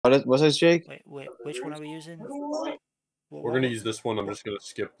What's this, Jake? Wait, which one are we using? We're gonna use this one. I'm just gonna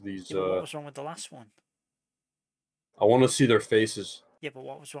skip these. Yeah, but what was wrong with the last one? I want to see their faces. Yeah, but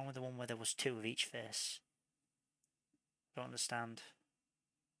what was wrong with the one where there was 2 of each face? I don't understand.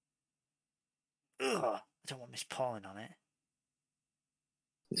 Ugh, I don't want Miss Pauling on it.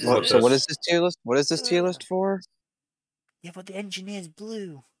 So what is this tier list? What is this tier list for? Yeah, but the engineer's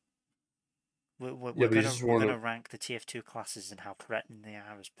blue. We're gonna rank the TF2 classes and how threatening they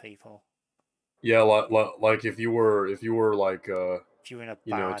are as people. Yeah, like if you were like if you were in a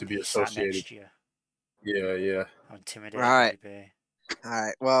bar to be associated. Sat next to you. Yeah. How intimidating would you be?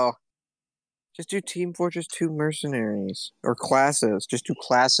 Alright, well, just do Team Fortress 2 Mercenaries. Or classes. Just do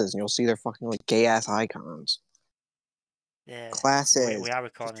classes and you'll see their fucking like gay ass icons. Yeah. Classes. We are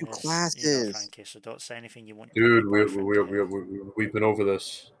recording this, classes. Frankie, so don't say anything you want. Dude, we've been over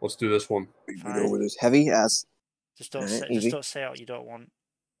this. Let's do this one. We've been over this heavy ass. Just don't say what you don't want.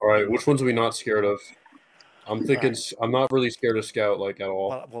 Alright, which ones are we not scared of? I'm thinking I'm not really scared of Scout like at all.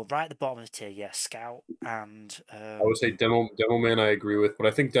 Well, right at the bottom of the tier, yeah, Scout and I would say Demo Man I agree with, but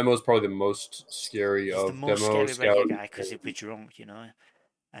I think Demo is probably the most scary of Demo, scary Scout, regular guy because he'd be drunk, you know.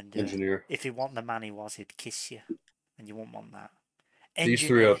 And Engineer. If he wasn't the man he was, he'd kiss you, and you wouldn't want that. These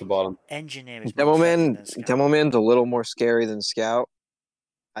 3 are at the bottom. Engineer is Demo Man's a little more scary than Scout.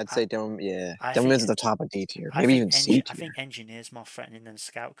 I'd say Demo Man's at the top of D tier, maybe even C tier. I think Engineer's more threatening than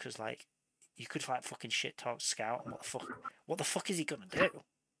Scout because like you could like fucking shit talk Scout, and what the fuck is he gonna do?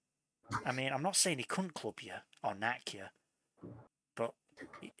 I mean, I'm not saying he couldn't club you or knack you, but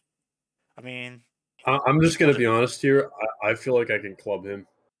I mean, I'm just gonna be honest here. I feel like I can club him.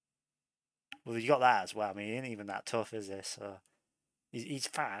 Well, you got that as well. I mean, he ain't even that tough, is he? So he's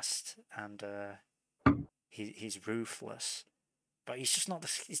fast and he's ruthless, but he's just not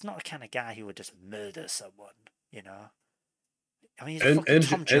the kind of guy who would just murder someone, you know. I mean, he's a fucking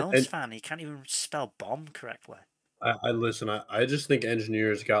Tom Jones fan. He can't even spell bomb correctly. I listen. I just think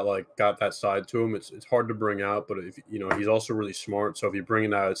Engineer's got that side to him. It's hard to bring out, but if he's also really smart. So if you bring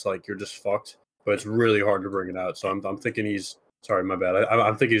it out, it's like you're just fucked. But it's really hard to bring it out. So I'm thinking he's sorry, my bad.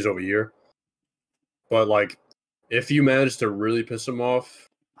 I'm thinking he's over here. But like, if you manage to really piss him off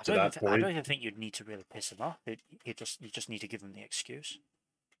to that point, I don't even think you'd need to really piss him off. You just need to give him the excuse.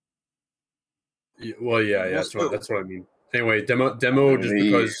 Yeah, well, yeah, that's what I mean. Anyway, demo just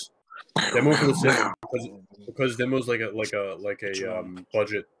because demo for the sake because demo's like a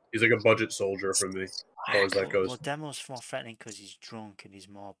budget. He's like a budget soldier for me, as far as that goes. Well, demo's more threatening because he's drunk and he's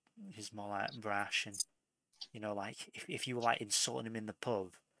more like brash and like if you were like insulting him in the pub,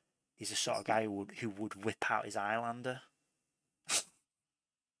 he's the sort of guy who would whip out his Highlander.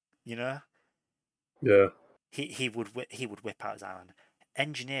 You know. Yeah. He would whip out his Highlander.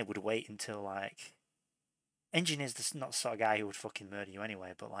 Engineer would wait until like. Engineer's not the sort of guy who would fucking murder you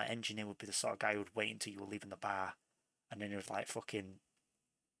anyway, but like Engineer would be the sort of guy who would wait until you were leaving the bar, and then he would like fucking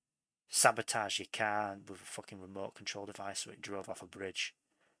sabotage your car with a fucking remote control device so it drove off a bridge.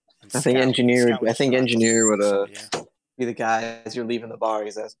 I think Engineer would be the guy as you're leaving the bar.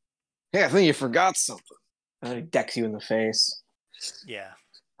 He says, "Hey, I think you forgot something," and he decks you in the face. Yeah,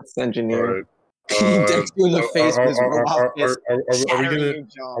 that's Engineer. Right. Decks you in the face with his robot fist.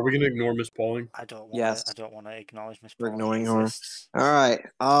 Are we gonna ignore Miss Pauling? I don't want to acknowledge Miss Pauling. We're ignoring her. All right.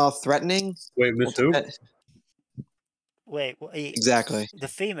 Threatening. Wait, Miss who? Wait, exactly. The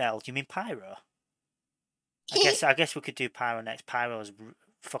female? Do you mean Pyro? I guess we could do Pyro next. Pyro's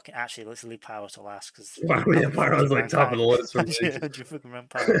fucking. Actually, let's leave Pyro to last because. Pyro's like top of the list for me. You fucking run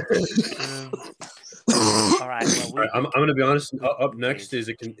Pyro. All right. Well, I'm gonna be honest. Up next is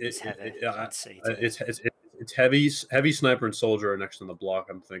it's heavy sniper and soldier are next on the block.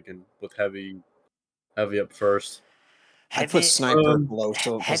 I'm thinking with heavy up first. I put sniper below.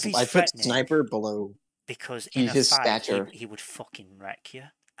 So I put sniper below because in his stature he would fucking wreck you,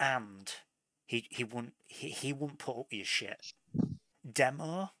 and he wouldn't put up your shit.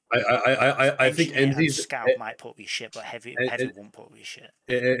 Demo. I think NG's Scout might put up your shit, but heavy won't put up your shit.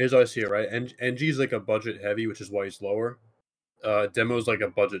 As I see it, right? NG's like a budget heavy, which is why he's lower. Demo's like a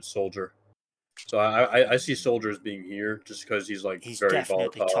budget soldier. So I see soldiers being here just because he's very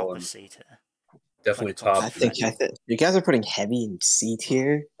volatile top and seater. Definitely top. I think you guys are putting heavy in C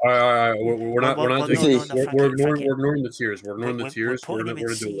tier. All right. We're ignoring the tiers. We're ignoring the tiers. We're gonna do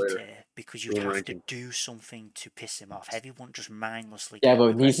it later. Because you'd have to do something to piss him off. Heavy won't just mindlessly. Yeah,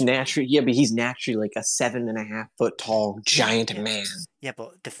 but he's naturally like a 7.5 foot tall giant man. Yeah,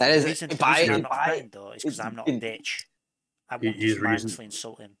 but the reason I'm not threatened though is because I'm not a bitch. I won't just mindlessly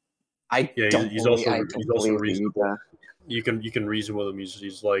insult him. He's also reasonable. You can reason with him.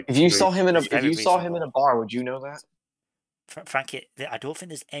 He's like if you saw him in a bar, would you know that? Frankie, I don't think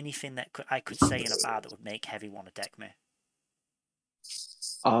there's anything that I could say in a bar that would make Heavy want to deck me.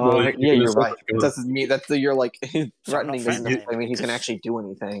 Yeah, you're right. It doesn't mean you're like threatening doesn't threatening mean he's gonna actually do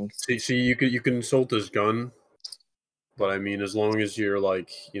anything. See, you can insult his gun, but I mean, as long as you're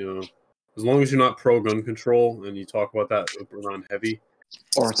like, as long as you're not pro gun control and you talk about that around Heavy.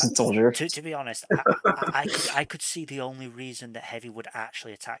 Or it's a soldier. To be honest, I could see the only reason that Heavy would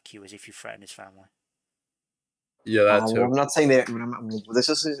actually attack you is if you threaten his family. Yeah, that too. Well, I'm not saying that. This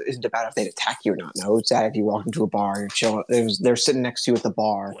isn't about if they'd attack you or not. No, it's that if you walk into a bar, you're chilling. They're sitting next to you at the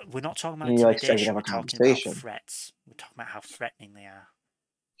bar. We're not talking about intimidation. We're talking about threats. We're talking about how threatening they are.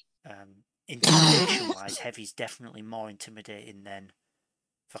 Intimidation-wise, Heavy's definitely more intimidating than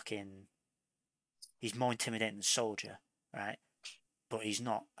fucking. He's more intimidating than Soldier, right? But he's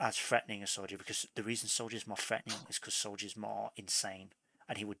not as threatening as Soldier because the reason Soldier's more threatening is because Soldier's more insane.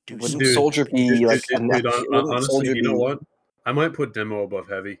 And he would do Wouldn't Soldier be like honestly, you know what? I might put Demo above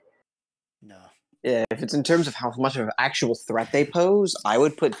Heavy. No. Yeah, if it's in terms of how much of an actual threat they pose, I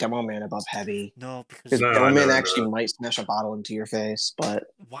would put Demo Man above Heavy. No, because Demo Man actually might smash a bottle into your face, but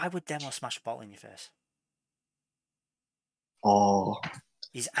why would Demo smash a bottle in your face? Oh,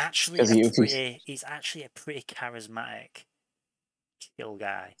 he's actually a pretty charismatic chill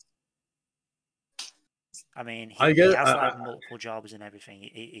guy. I mean, he has like multiple jobs and everything.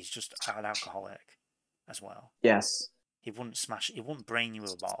 He's just an alcoholic as well. Yes. He wouldn't brain you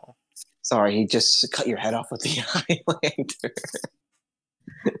with a bottle. Sorry, he just cut your head off with the Highlander.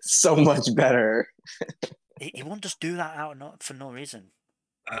 So much better. He wouldn't just do that for no reason.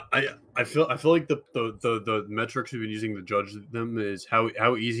 I feel like the metrics we've been using to judge them is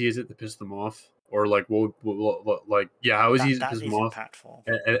how easy is it to piss them off, or like how easy is it to piss them off,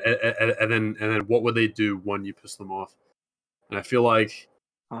 and then what would they do when you piss them off? And I feel like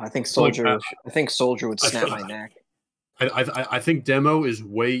I think Soldier would snap my neck. I think Demo is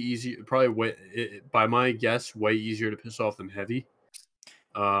way easier, by my guess, way easier to piss off than Heavy.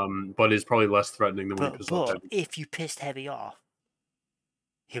 But is probably less threatening than when you piss off Heavy. But if you pissed Heavy off,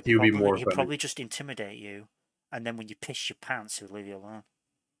 he'll probably just intimidate you, and then when you piss your pants, he'll leave you alone.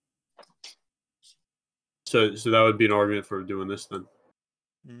 So that would be an argument for doing this then?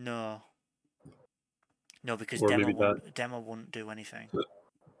 No, because Demo wouldn't do anything.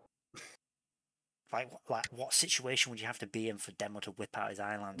 Like what situation would you have to be in for Demo to whip out his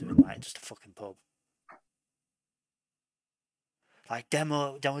Highlander in like just a fucking pub? Like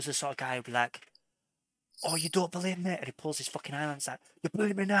Demo's the sort of guy who'd be like, "Oh, you don't believe me?" And he pulls his fucking Highlander out. You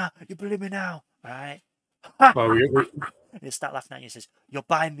believe me now, right? And he'll start laughing at you and says, "You're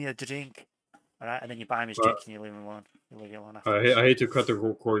buying me a drink." Alright, and then you buy him his drink and you leave him alone. You leave it alone after. I hate to cut the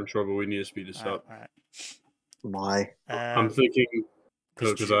recording short, but we need to speed this up. Right. Why? I'm thinking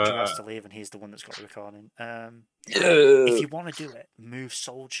because Drew has to leave and he's the one that's got the recording. If you want to do it, move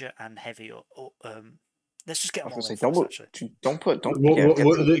Soldier and Heavy up. Let's just get them all in first, let's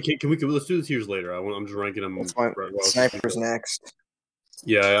do the tiers later. I'm just ranking them. Sniper's next.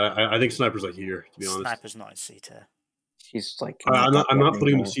 Yeah, I think Sniper's like here, to be honest. Sniper's not in C tier. He's like I'm not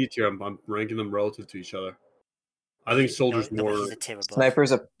putting them in C tier. I'm ranking them relative to each other. I think Soldier's more. Sniper's a tier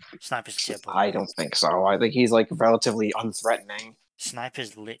above. I don't think so. I think he's like relatively unthreatening.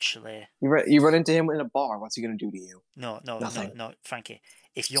 Sniper's literally. You run into him in a bar. What's he gonna do to you? No, Frankie.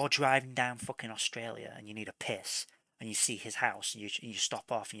 If you're driving down fucking Australia and you need a piss, and you see his house, and you stop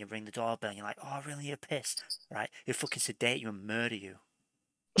off and you ring the doorbell, and you're like, "Oh, I really need a piss," right? He'll fucking sedate you and murder you.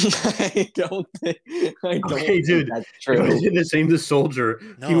 I don't think dude, that's true. If I did the same to Soldier,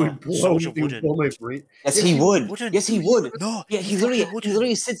 he would blow my brain. Yes, he would. Yes, he would. No, yeah, he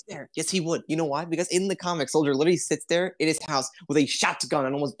literally sits there. Yes, he would. You know why? Because in the comic, Soldier literally sits there in his house with a shotgun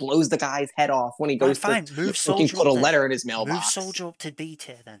and almost blows the guy's head off when he goes to put a letter in his mailbox. Move Soldier up to B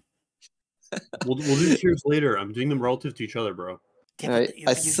tier then. We'll do tiers later. I'm doing them relative to each other, bro. Yeah,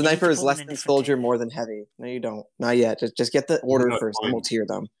 a Sniper is less than Soldier, more than Heavy. No, you don't. Not yet. Just get the order first, and we'll tier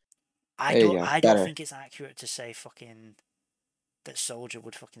them. I don't think it's accurate to say fucking that Soldier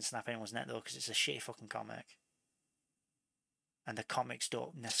would fucking snap anyone's neck though, because it's a shitty fucking comic, and the comics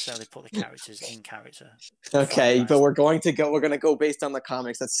don't necessarily put the characters in character. Okay, but we're gonna go based on the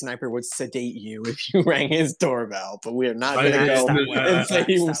comics that Sniper would sedate you if you rang his doorbell, but we're not gonna go and say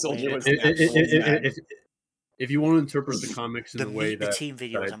Soldier would snap. If you want to interpret the comics in the way that the team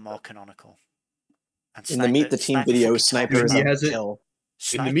videos are more canonical. And in the Meet the Team video, Sniper is a kill.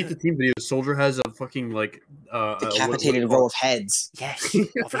 In the Meet the Team video, Soldier has a fucking decapitated row of heads. Yes,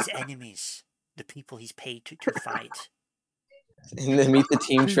 of his enemies, the people he's paid to fight. In the Meet the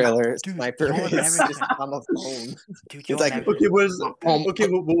Team trailer, dude, Sniper you're is American. just on the phone. Dude, It's you're like, American. Okay, what is okay?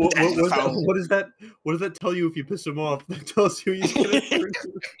 phone. What does that tell you if you piss him off? That tells you he's gonna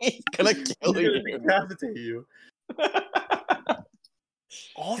He's gonna kill you. decapitate you.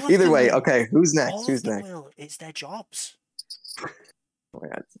 All of Either them way, will. okay, who's next? All Who's of them next? will. It's their jobs. Oh my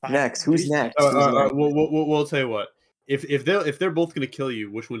God. Fine, Next, who's who's next? next? Who's next? We'll tell you what. If they're both gonna kill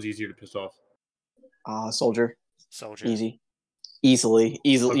you, which one's easier to piss off? Soldier. Soldier. Easily.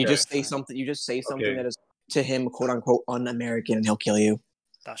 Okay. You just say Fine. something. You just say something Okay. that is to him, quote unquote, un-American, and he'll kill you.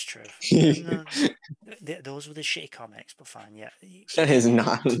 That's true. Those were the shitty comics, but fine. Yeah. That is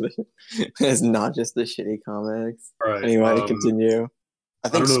not. That is not just the shitty comics. All right. Anyway, continue. I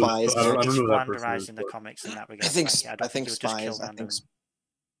think don't know- Spies. I don't It's know who that person is, flanderizing the but- comics in that regard. I think. Frankie. I don't think he would just kill Spies. I random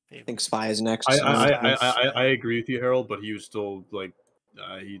think Spies next. I agree with you, Harold, but he was still like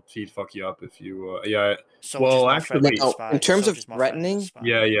he'd fuck you up if you yeah. Soldier's Well, more actually, threatening wait. than Spy. In terms of Soldier's more threatening than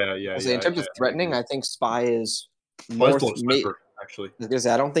threatening, Spy. Yeah. in terms of threatening, I think Spy is Spies more. below Sniper, actually. Because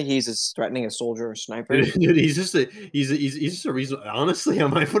I don't think he's as threatening as Soldier or Sniper. Dude, he's just a reason. Honestly, I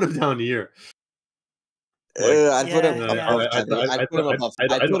might put him down here. I'd put him yeah. above Heavy. I'd put him above. I'd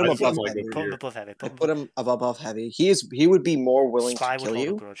put him above Heavy. Put him above Heavy. I'd put him above Heavy. He would be more willing Spy to would kill hold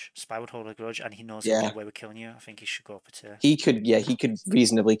a you. grudge. Spy would hold a grudge, and he knows he'll get away with killing you. I think he should go up a tier. He could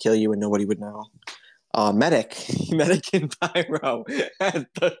reasonably kill you and nobody would know. Medic and Pyro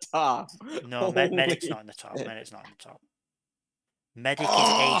at the top. No, Medic's not in the top. Medic's not in the top. Medic is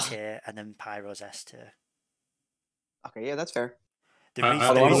A tier, and then Pyro's S tier. Okay, yeah, that's fair. The reason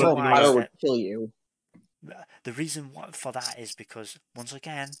I don't know if why Pyro is would that kill you. the reason for that is because once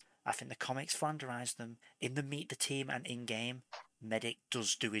again, I think the comics flanderize them in the Meet the Team and in game. Medic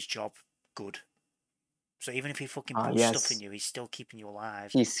does do his job good. So even if he fucking puts stuff in you, he's still keeping you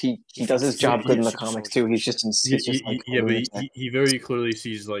alive. He does his job good in the comics too. He's just like but he very clearly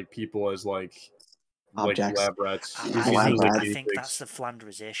sees like people as like objects, lab rats. I think that's the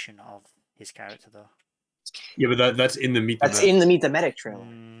flanderization of his character, though. Yeah, but that's in the Meet the Medic trailer,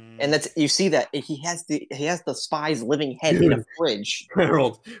 and that's you see that he has the spy's living head in a fridge.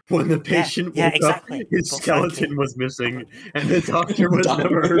 Harold, when the patient woke up, his skeleton was missing, and the doctor was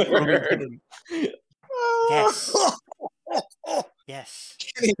never heard from again. Yes. Yes.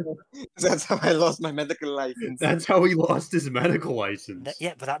 That's how I lost my medical license. That's how he lost his medical license.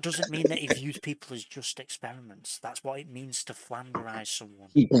 Yeah, but that doesn't mean that he views people as just experiments. That's what it means to flanderize someone.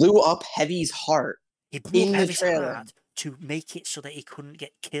 He blew up Heavy's heart. He blew up Heavy's heart to make it so that he couldn't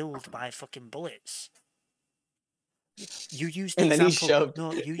get killed by fucking bullets. You used the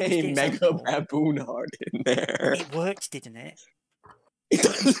example. Then he shoved a mega baboon heart in there. It worked, didn't it? It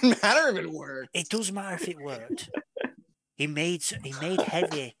doesn't matter if it worked. It does matter if it worked. He made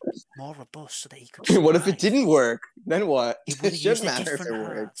Heavy more robust so that he could survive. What if it didn't work? Then what? It shouldn't matter if it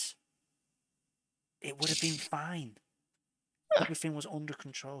worked. It would have been fine. Everything was under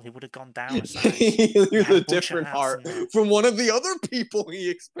control. He would have gone down a size. He used a different heart from one of the other people he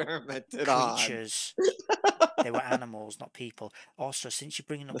experimented on. Creatures. They were animals, not people. Also, since you're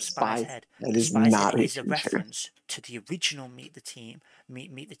bringing up Spy's head, Spy's head is a reference to the original Meet the Team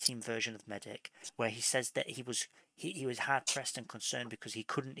version of Medic, where he says that he was hard pressed and concerned because he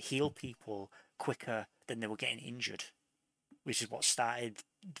couldn't heal people quicker than they were getting injured, which is what started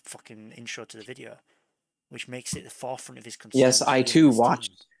the fucking intro to the video, which makes it the forefront of his concern. Yes, I too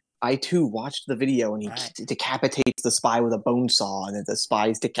watched the video, and he decapitates the spy with a bone saw, and then the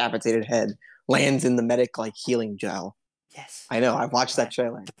spy's decapitated head lands in the Medic healing gel. Yes, I know. I watched that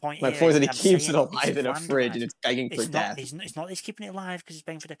trailer. The point My point is that he keeps it alive in a fridge, and it's begging for death. It's not that he's keeping it alive because he's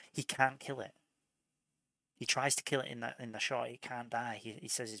begging for death. He can't kill it. He tries to kill it in the shot. He can't die. He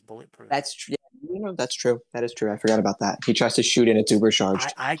says it's bulletproof. That's true. Yeah, that's true. That is true. I forgot about that. He tries to shoot in its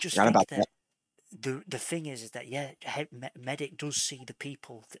ubercharged. I just forgot about that. The thing is that Medic does see the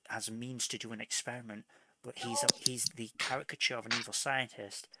people as a means to do an experiment, but he's the caricature of an evil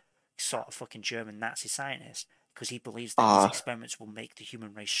scientist, sort of fucking German Nazi scientist, because he believes that his experiments will make the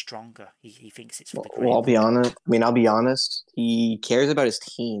human race stronger. He thinks it's for the greater. Well, I'll be honest. He cares about his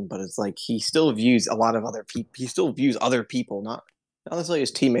team, but it's like he still views a lot of other people. He still views other people, not necessarily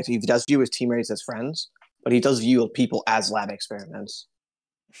his teammates. He does view his teammates as friends, but he does view people as lab experiments.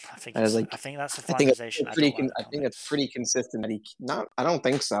 I think that's a flanderization. I think it's pretty consistent that I don't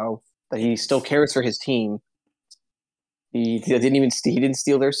think so. That he still cares for his team. He didn't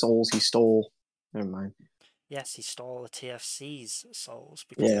steal their souls. He stole. Never mind. Yes, he stole the TFC's souls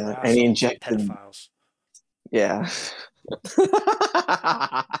because they are and he injected pedophiles. Yeah.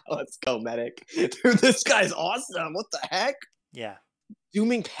 Let's go, Medic. Dude, this guy's awesome. What the heck? Yeah.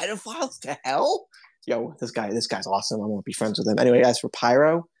 Dooming pedophiles to hell? yo, this guy's awesome. I want to be friends with him. Anyway, as for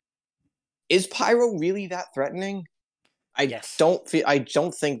Pyro, is Pyro really that threatening? Yes. I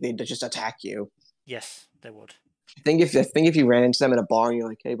don't think they'd just attack you. Yes, they would. I think if you ran into them in a bar and you're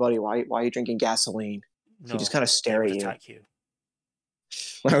like, "Hey, buddy, why are you drinking gasoline?" No, He just kind of they stare would at you. attack you.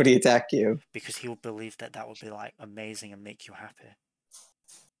 Why would he attack you? Because he would believe that that would be like amazing and make you happy.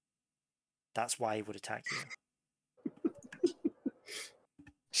 That's why he would attack you.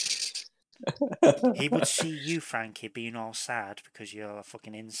 He would see you, Frankie, being all sad because you're a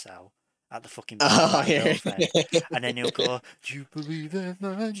fucking incel at the fucking bar with your girlfriend. And then he'll go, "Do you believe in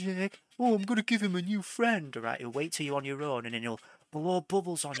magic? Oh, I'm going to give him a new friend." All right, he'll wait till you're on your own and then he'll blow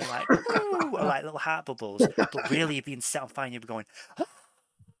bubbles on you like, "Ooh," or like little heart bubbles. But really you're being set on fire and you'll be going, "Ah."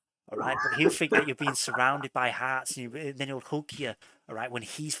 All right, but he'll think that you're being surrounded by hearts and then he'll hug you. All right, when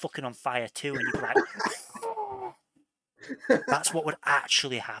he's fucking on fire too and you'll be like, that's what would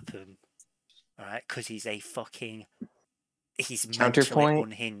actually happen. All right, because he's mentally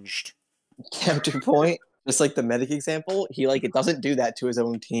unhinged. Counterpoint, just like the medic example, he it doesn't do that to his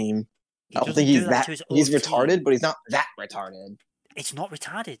own team. I don't think he's retarded, but he's not that retarded. It's not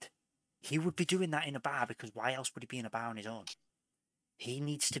retarded. He would be doing that in a bar because why else would he be in a bar on his own? He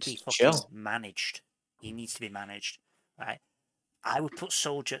needs to be fucking managed. He needs to be managed, right? I would put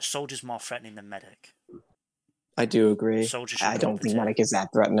Soldier's more threatening than medic. I do agree. I don't think medic is that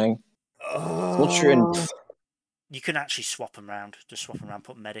threatening. You can actually swap them around. Just swap them around.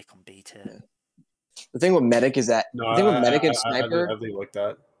 Put medic on B tier. Yeah. The thing with medic is that medic and sniper. I think like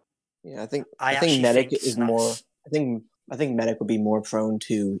that. Yeah, I think medic is more. I think medic would be more prone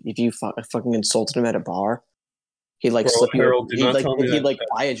to if you fucking insulted him at a bar. He'd slip you. He'd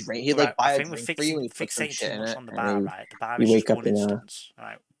buy a drink. He'd buy a drink for you and put some shit in it. On the bar, right? The bar is just one instance,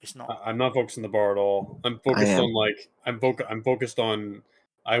 right? It's not. I'm not focused on the bar at all. I'm focused on I'm focused on.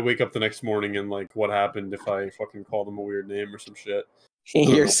 I wake up the next morning and what happened if I fucking call them a weird name or some shit.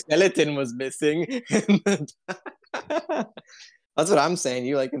 Your skeleton was missing. That's what I'm saying.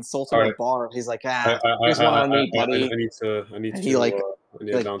 You insulted him at a bar. He's like, here's one on me, buddy. I need to.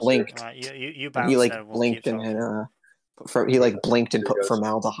 He blinked. Right, you he blinked and he blinked and put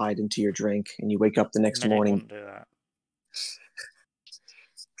formaldehyde into your drink, and you wake up the next morning. Do that.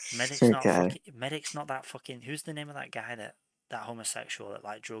 Medic's not that fucking. Who's the name of that guy that homosexual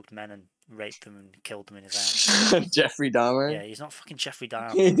that drugged men and raped them and killed them in his house? Jeffrey Dahmer. Yeah, he's not fucking Jeffrey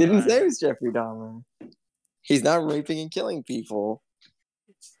Dahmer. He didn't say it was Jeffrey Dahmer. He's not raping and killing people.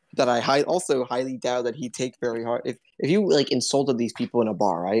 That I also highly doubt that he'd take very hard. If you insulted these people in a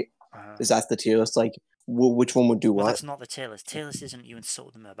bar, right? Is that the tier list? Which one would do what? That's not the tier list. Tier list isn't you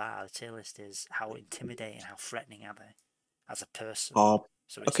insult them in a bar. The tier list is how intimidating, how threatening are they as a person.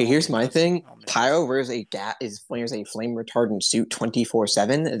 Okay, here's my thing. Pyro wears a flame retardant suit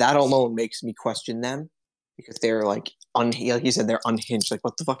 24/7. That alone makes me question them because they're like you said, they're unhinged.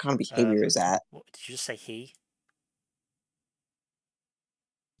 What the fuck kind of behavior is that? What, did you just say he?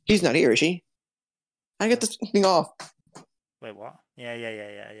 She's not here, is she? I get this thing off. Wait, what? Yeah.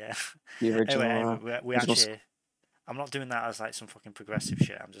 The original. Anyway, we actually. I'm not doing that as some fucking progressive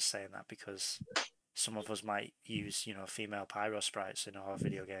shit. I'm just saying that because some of us might use, female pyro sprites in our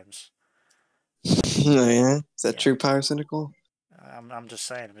video games. Oh, yeah? Is that true, Pyrocynical? I'm just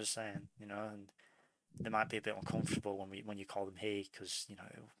saying, and they might be a bit uncomfortable when you call them he, because,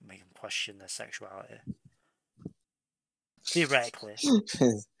 it'll make them question their sexuality. Theoretically.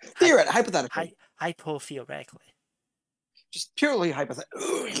 Hypothetically. Hypo-theoretically. Just purely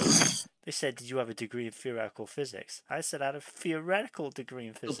hypothetically. They said, did you have a degree in theoretical physics? I said I had a theoretical degree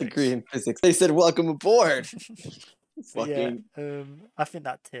in physics. They said, welcome aboard. Yeah, I think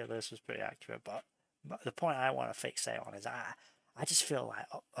that tier list was pretty accurate, but the point I want to fixate on is I just feel like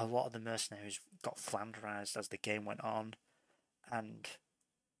a lot of the mercenaries got flanderized as the game went on, and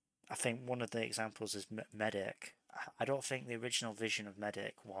I think one of the examples is Medic. I don't think the original vision of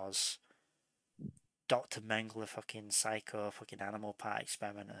Medic was Dr. Mengele fucking psycho fucking animal part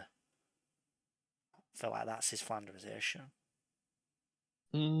experimenter. I feel like that's his flanderization.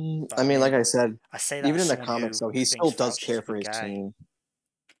 I mean, like I said, even in the comics, though, he still does care for his team.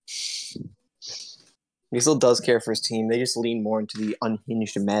 He still does care for his team. They just lean more into the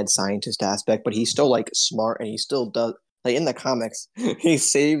unhinged mad scientist aspect, but he's still smart, and he still does in the comics. He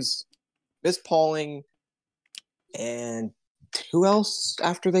saves Miss Pauling and who else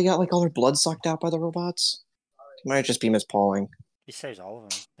after they got all their blood sucked out by the robots? It might just be Miss Pauling. He saves all of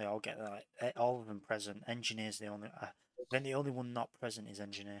them. They all get all of them present. Engineer's the only. Then the only one not present is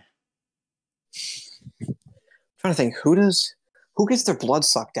Engineer. I'm trying to think, who does Who gets their blood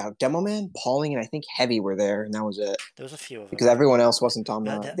sucked out? Demoman, Pauling, and I think Heavy were there, and that was it. There was a few of them. Because everyone else wasn't on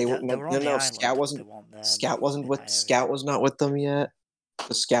the. They were on the island. Scout wasn't. They weren't there Scout wasn't in with. that Scout area. was not with them yet.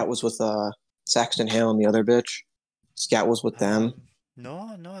 The Scout was with Saxton Hale and the other bitch. Scout was with them.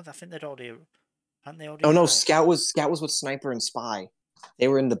 No, I think they'd already. Hadn't they already? Oh no, arrived? Scout was with Sniper and Spy. They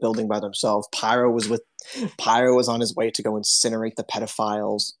were in the building by themselves. Pyro was on his way to go incinerate the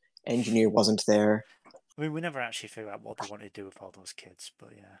pedophiles. Engineer wasn't there. I mean, we never actually figured out what they wanted to do with all those kids, but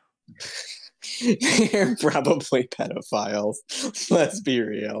yeah. They're probably pedophiles. Let's be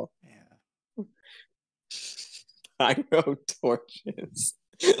real. Yeah. Pyro torches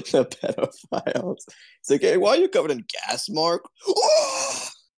the pedophiles. It's like, hey, why are you covered in gas, Mark?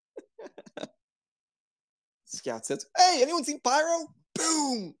 Scout says, hey, anyone seen Pyro?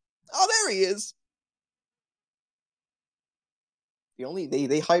 Boom! Oh, there he is.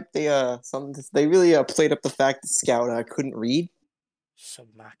 They hyped they really played up the fact that Scout couldn't read. Some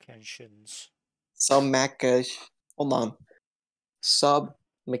Mac-ensions. Some Mac hold on. Sub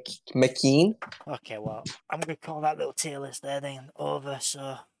McKean. Okay, well, I'm gonna call that little tier list there then over.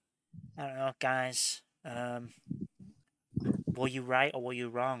 So I don't know, guys. Were you right or were you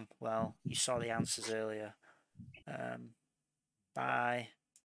wrong? Well, you saw the answers earlier. Bye.